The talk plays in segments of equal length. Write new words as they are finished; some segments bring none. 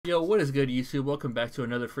Yo, what is good, YouTube? Welcome back to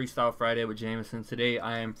another Freestyle Friday with Jamison. Today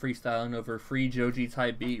I am freestyling over free joji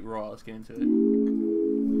type beat raw. Let's get into it.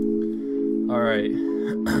 Alright. I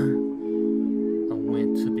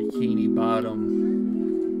went to Bikini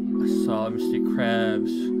Bottom. I saw Mr. Krabs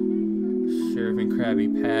serving Krabby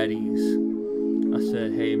Patties. I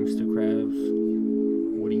said, "Hey, Mr. Krabs,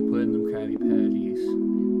 what do you put in them Krabby Patties?"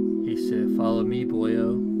 He said, "Follow me,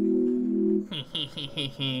 boyo."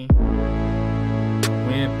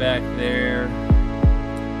 Went back there,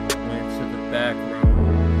 went to the back room,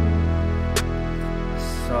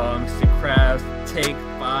 saw Mr. Krabs take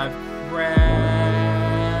 5 Krabby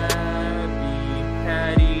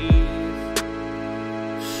Patties,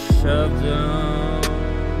 shoved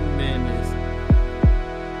them in his,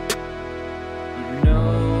 you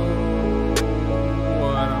know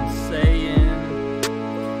what I'm saying,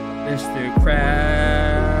 Mr.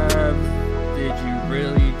 Krabs, did you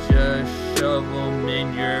really just shove them in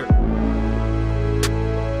your...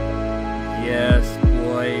 Yes,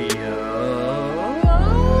 boy.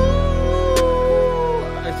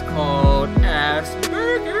 It's called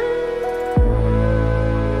Aspergers,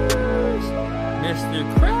 Mr.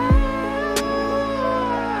 Krabs.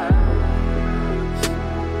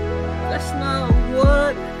 That's not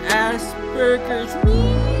what Aspergers means,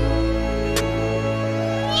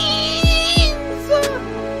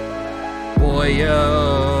 boyo.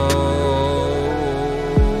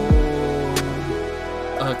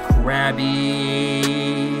 A krabby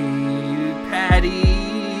patty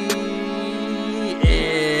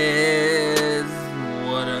is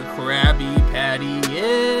what a krabby patty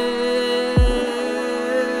is.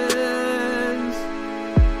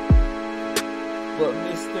 But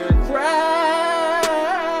Mr. Krabs,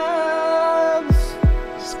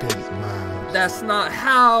 that's not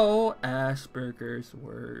how Aspergers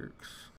works.